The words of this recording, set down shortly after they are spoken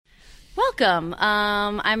welcome.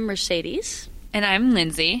 I'm Mercedes. And I'm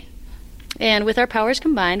Lindsay. And with our powers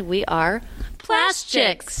combined, we are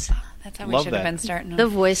Plastics. That's how we should have been starting. The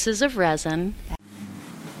voices of resin.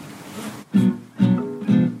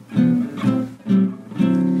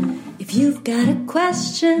 If you've got a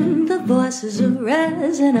question, the voices of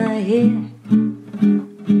resin are here.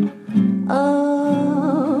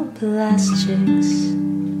 Oh, Plastics.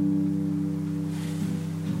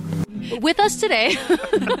 With us today,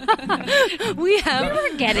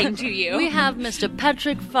 we're getting to you. We have Mr.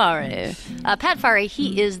 Patrick Farry. Pat Farry,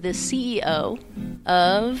 he is the CEO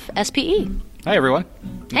of SPE. Hi, everyone.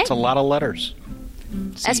 Hey. It's a lot of letters.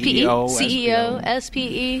 CEO,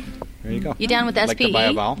 SPE. There you go. You down with SPE? Like to buy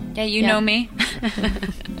a vowel? Yeah, you know me.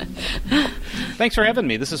 Thanks for having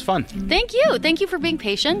me. This is fun. Thank you. Thank you for being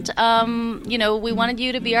patient. We wanted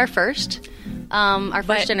you to be our first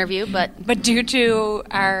interview, but due to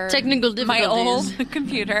our technical difficulties, my old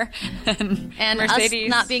computer, and Mercedes us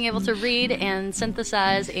not being able to read and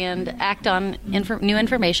synthesize and act on new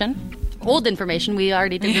information, old information, we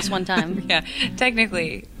already did this one time. Yeah,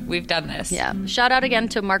 technically, we've done this. Yeah. Shout out again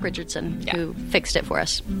to Mark Richardson, who fixed it for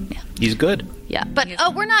us. Yeah. He's good. Yeah, but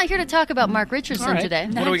we're not here to talk about Mark Richardson today.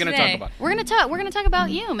 What are we going to talk about? We're going to talk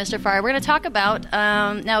about you, Mr. Farr. We're going to talk about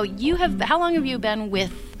now. How long have you been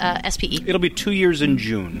with SPE? It'll be 2 years in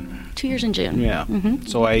June. 2 years in June. Yeah. Mm-hmm.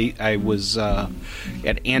 So I was at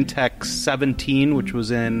Antec 17, which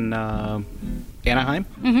was in Anaheim.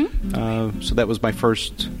 Mm-hmm. So that was my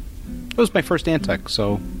first. It was my first Antec,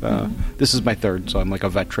 so this is my third, so I'm like a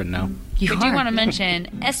veteran now. We do want to mention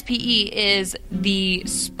SPE is the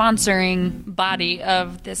sponsoring body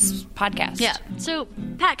of this podcast. Yeah. So,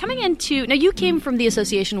 Pat, coming into... Now, you came from the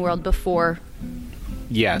association world before...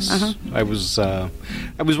 Yes. Uh-huh. I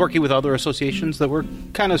was working with other associations that were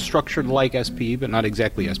kind of structured like SPE, but not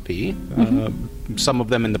exactly SPE. Mm-hmm. Some of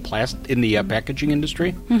them in the packaging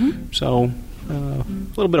industry. Mm-hmm. So... a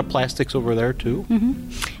little bit of plastics over there too.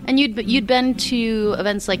 Mm-hmm. And you'd been to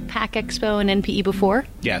events like Pack Expo and NPE before?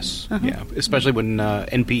 Yes, yeah. Especially when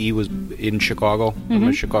NPE was in Chicago. Mm-hmm. I'm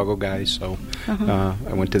a Chicago guy, so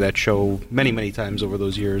I went to that show many times over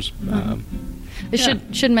those years.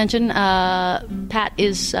 Should mention Pat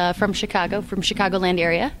is from Chicago, from Chicagoland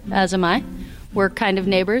area, as am I. We're kind of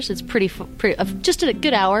neighbors. It's pretty just a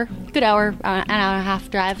good hour, an hour and a half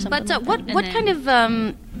drive. Something.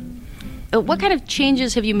 But what kind of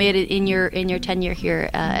changes have you made in your tenure here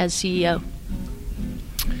as CEO?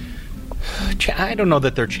 I don't know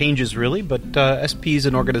that they're changes really, but SP is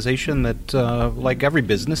an organization that, like every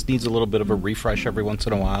business, needs a little bit of a refresh every once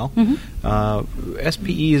in a while. Mm-hmm.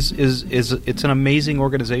 SPE is it's an amazing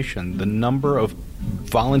organization. The number of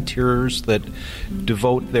volunteers that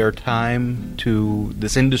devote their time to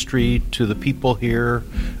this industry, to the people here,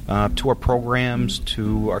 to our programs,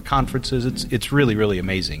 to our conferences, it's really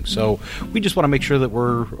amazing. So we just want to make sure that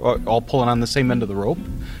we're all pulling on the same end of the rope,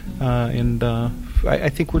 and I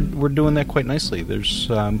think we're doing that quite nicely. There's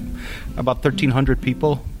about 1,300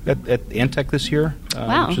 people at Antec this year,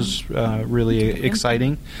 which is really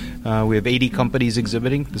exciting. We have 80 companies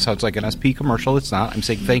exhibiting. This sounds like an SP commercial. It's not. I'm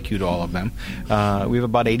saying thank you to all of them. We have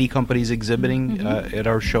about 80 companies exhibiting at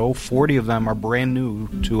our show. 40 of them are brand new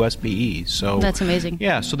to SPE. So that's amazing.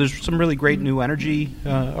 Yeah, so there's some really great new energy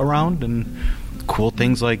around, and cool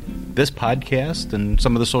things like this podcast and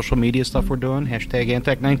some of the social media stuff we're doing.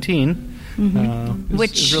 #Antec19.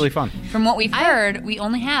 Which is really fun. From what we've heard, we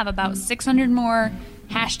only have about 600 more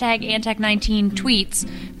 #Antec19 tweets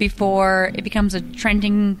before it becomes a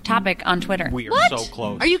trending topic on Twitter. We are so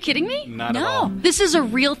close. Are you kidding me? Not at all. This is a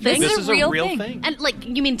real thing? This is a real thing. And,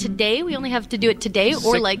 you mean today? We only have to do it today?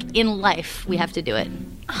 Or, in life, we have to do it?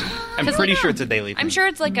 I'm pretty sure it's a daily thing. I'm sure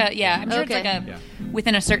it's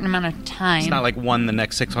within a certain amount of time. It's not like the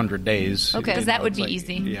next 600 days. Okay. Because that would be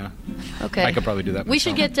easy. Yeah. Okay. I could probably do that We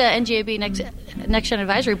should get NGAB Next Gen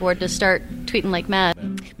Advisory Board to start tweeting like mad.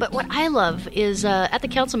 But what I love is at the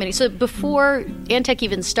council meeting, so before Antec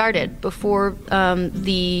even started, before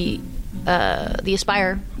the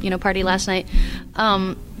Aspire party last night,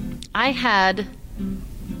 I had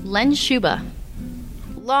Len Schuba,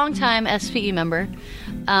 longtime SPE member,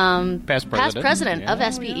 past president of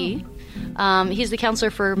SPE. Yeah. He's the counselor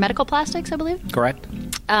for medical plastics, I believe. Correct.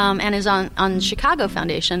 And is on Chicago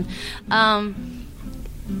Foundation.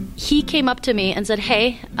 He came up to me and said,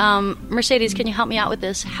 "Hey, Mercedes, can you help me out with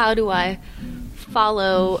this? How do I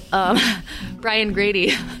follow Brian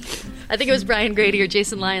Grady?" I think it was Brian Grady or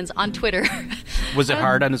Jason Lyons on Twitter. Was it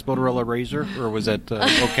hard on his Motorola Razr, or was it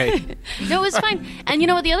okay? No, it was fine. And you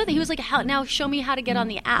know what? The other thing, he was like, now show me how to get on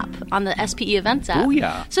the app, on the SPE Events app. Oh,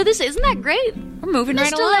 yeah. So isn't that great? We're moving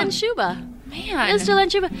right Mr. along. Len Schuba. Man, Still on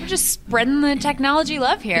Chupa. we're just spreading the technology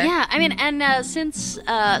love here. Yeah, I mean, and since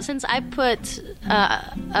I put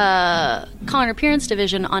Call and Appearance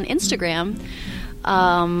Division on Instagram,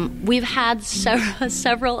 we've had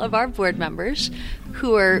several of our board members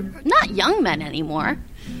who are not young men anymore.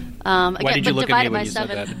 Why Again, did you but look at me divided when by you said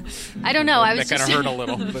 7. that? I don't know. I was That kind just of hurt a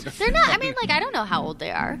little. But. They're not. I mean, like, I don't know how old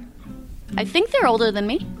they are. I think they're older than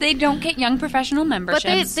me. They don't get young professional But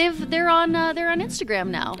memberships. they're on Instagram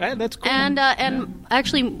now. That's cool. And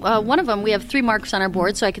actually, one of them, we have 3 marks on our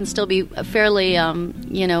board, so I can still be fairly,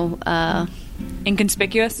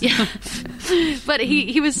 Inconspicuous. Yeah. But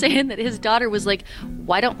he was saying that his daughter was like,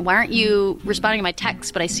 why aren't you responding to my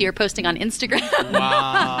texts? But I see her posting on Instagram.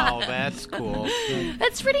 Wow, that's cool.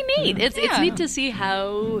 That's pretty neat. It's Yeah. neat to see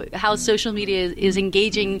how social media is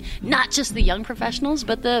engaging not just the young professionals,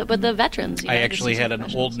 but the veterans. I actually had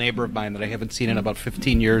an old neighbor of mine that I haven't seen in about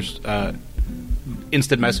 15 years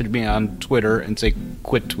instant message me on Twitter and say,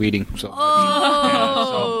 quit tweeting. So,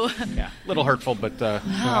 yeah, a little hurtful, but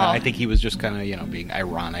I think he was just kind of, being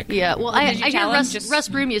ironic. Yeah, well, I did you hear tell him Russ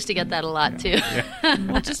Broom used to get that a lot, too.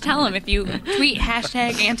 Well, just tell them if you tweet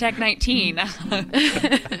hashtag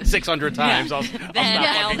Antec19, 600 times, I'll then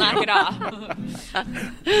I'll knock it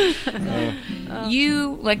off.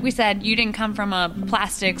 You, like we said, you didn't come from a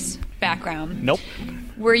plastics background. Nope.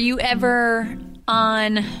 Were you ever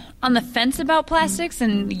on the fence about plastics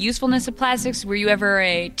and the usefulness of plastics? Were you ever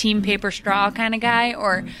a team paper straw kind of guy,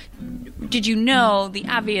 or did you know the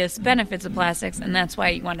obvious benefits of plastics and that's why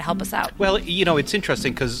you wanted to help us out? Well, it's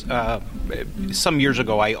interesting because some years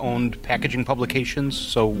ago I owned packaging publications,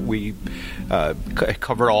 so we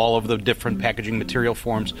covered all of the different packaging material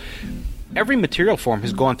forms. Every material form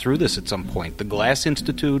has gone through this at some point. The Glass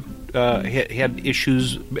Institute had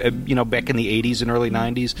issues, back in the 80s and early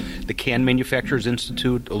 90s. The Can Manufacturers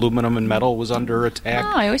Institute, aluminum and metal, was under attack.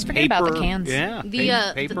 Oh, I always forget about the cans.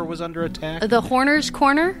 Yeah, paper was under attack. The Horner's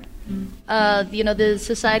Corner, the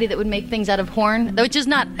society that would make things out of horn, which is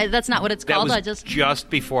not, that's not what it's that called. was just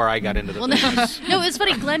before I got into the business. No, it's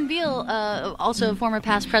funny. Glenn Beal, also a former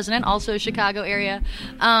past president, also Chicago area,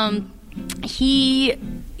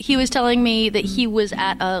 he was telling me that he was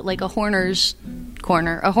at a Horner's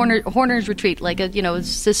Corner, a Horner's retreat,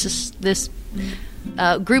 this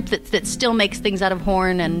group that still makes things out of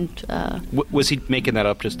horn. And was he making that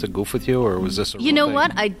up just to goof with you, or was this a real you know thing?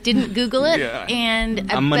 what? I didn't Google it, Yeah.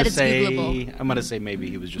 and I I'm bet gonna it's say Googleable. I'm gonna say maybe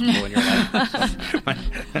he was just blowing your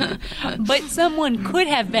life. But someone could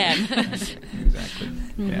have been. Exactly.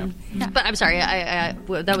 Yeah. But I'm sorry, I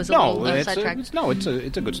that was a No, little it's sidetrack.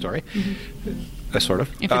 it's a good story. Sort of.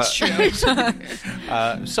 If it's true.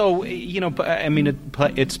 So I mean,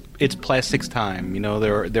 it's plastics time.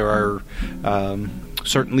 There are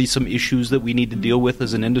certainly some issues that we need to deal with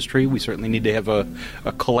as an industry. We certainly need to have a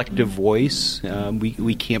collective voice.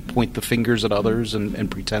 We can't point the fingers at others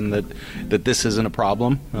and pretend that this isn't a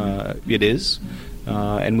problem. It is.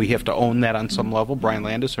 And we have to own that on some level. Brian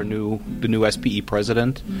Landis, the new SPE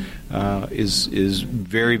president, is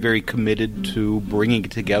very, very committed to bringing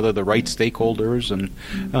together the right stakeholders and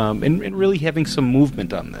really having some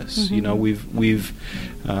movement on this.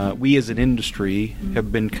 Mm-hmm. We as an industry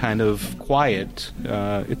have been kind of quiet.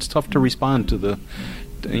 It's tough to respond to the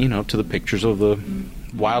pictures of the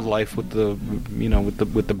wildlife with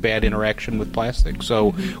the bad interaction with plastic.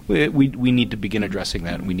 So we need to begin addressing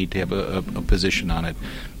that. We need to have a position on it.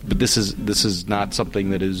 But this is not something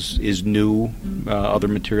that is new. Other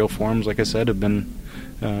material forms, like I said, have been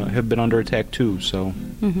under attack too. So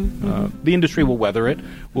the industry will weather it.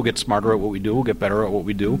 We'll get smarter at what we do. We'll get better at what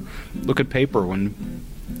we do. Look at paper. When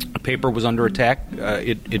paper was under attack,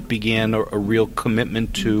 it began a real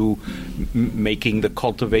commitment to making the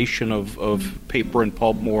cultivation of paper and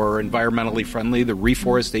pulp more environmentally friendly. The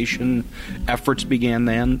reforestation efforts began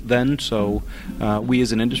then. So we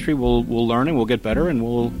as an industry will learn and we'll get better and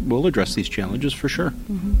we'll address these challenges for sure.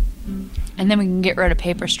 Mm-hmm. And then we can get rid of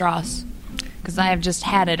paper straws. Because I have just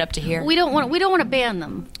had it up to here. We don't want to ban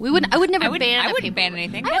them. I would never ban. I wouldn't ban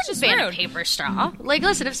anything. I That's wouldn't just ban a rude. paper straw. Like,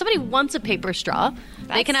 listen, if somebody wants a paper straw,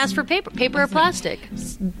 they can ask for paper or plastic.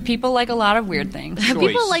 People like a lot of weird things.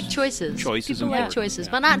 People like choices. Choice is People like important, choices,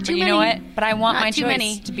 yeah. but not too But you many. know what? But I want Not my too choice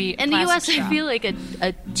many. to be in the U.S. plastic straw. I feel like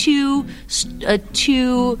a two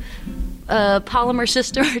polymer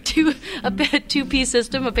system or two-piece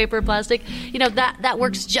system of paper and plastic. That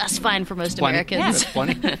works just fine for most Americans. That's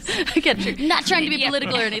plenty. Again, not trying to be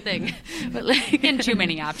political or anything, but like And too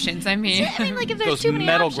many options. I mean, like if there's Those too many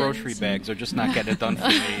metal options. grocery bags are just not getting it done for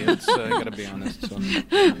me. It's I gotta be honest. So.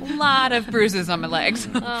 a lot of bruises on my legs.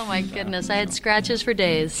 Oh my goodness, I had scratches for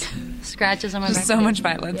days. Scratches on my back. Just so much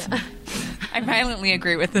violence. I violently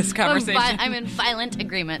agree with this conversation. I'm in violent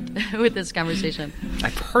agreement with this conversation.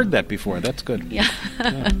 I've heard that before. That's good. Yeah.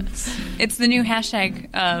 It's the new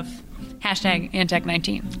hashtag of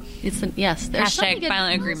 #Antec19. Yes. There's Hashtag something good.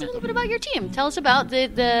 violent Tell us agreement. a little bit about your team. Tell us about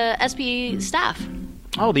the SPE staff.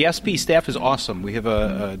 Oh, the SP staff is awesome. We have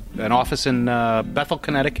an office in Bethel,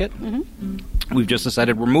 Connecticut. Mm-hmm. We've just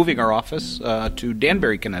decided we're moving our office to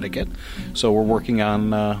Danbury, Connecticut. So we're working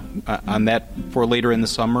on that for later in the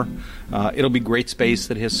summer. It'll be great space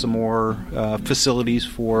that has some more facilities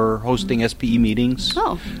for hosting SPE meetings.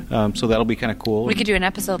 Oh. So that'll be kind of cool. We could do an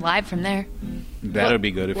episode live from there. That would be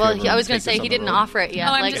good. If Well, you ever I was going to take say us he on the didn't road. offer it yet.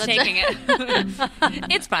 Oh, I'm just taking it.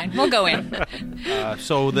 It's fine. We'll go in.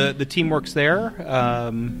 So the team works there.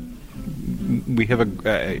 We have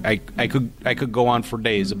I could go on for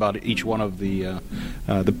days about each one of the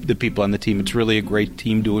people on the team. It's really a great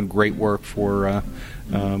team doing great work for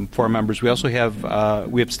our members. We also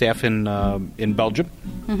have staff in Belgium,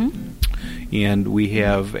 and we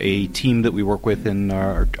have a team that we work with in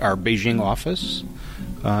our Beijing office.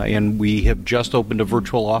 And we have just opened a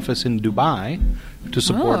virtual office in Dubai to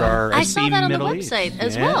support our I SPE saw that on the Middle East. website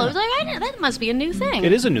as well. I was like, that must be a new thing.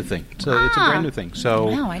 It is a new thing. It's a brand new thing.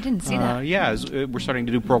 So, No, I didn't see that. Yeah, we're starting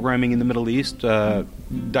to do programming in the Middle East.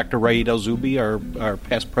 Dr. Raed El-Zubi, our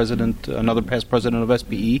past president, another past president of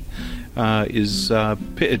SPE, is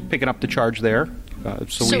picking up the charge there.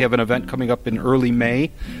 So we have an event coming up in early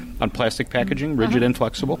May on plastic packaging, rigid and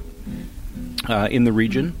flexible, in the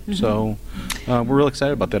region. Mm-hmm. So we're real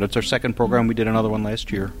excited about that. It's our second program. We did another one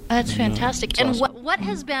last year. That's fantastic. And awesome. what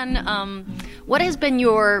has been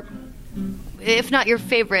your, if not your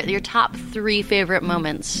favorite, your top 3 favorite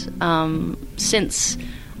moments since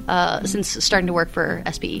starting to work for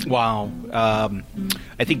SPE? Wow.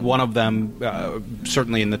 I think one of them,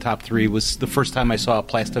 certainly in the top 3, was the first time I saw a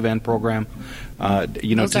Plastivan program.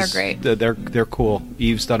 Those are great. They're cool.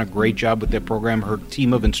 Eve's done a great job with that program. Her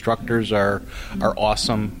team of instructors are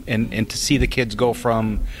awesome. And to see the kids go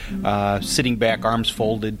from sitting back, arms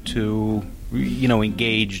folded, to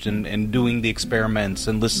engaged and doing the experiments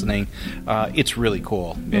and listening, it's really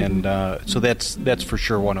cool. Mm-hmm. And so that's for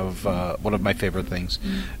sure one of my favorite things.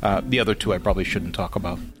 The other 2 I probably shouldn't talk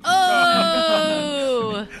about.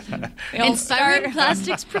 Oh, Inspiring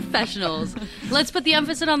Plastics Professionals. Let's put the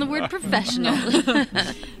emphasis on the word professional.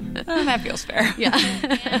 That feels fair. Yeah,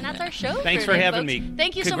 and that's our show. Thanks for having me.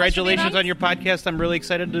 Thank you so much. Congratulations on your podcast. I'm really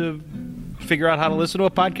excited to figure out how to listen to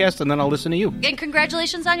a podcast, and then I'll listen to you. And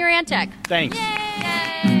congratulations on your Antec. Thanks.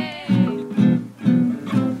 Yay!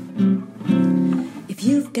 If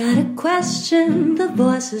you've got a question, the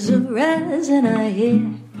voices of resin are here.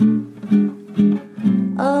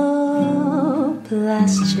 Oh,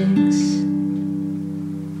 plastics.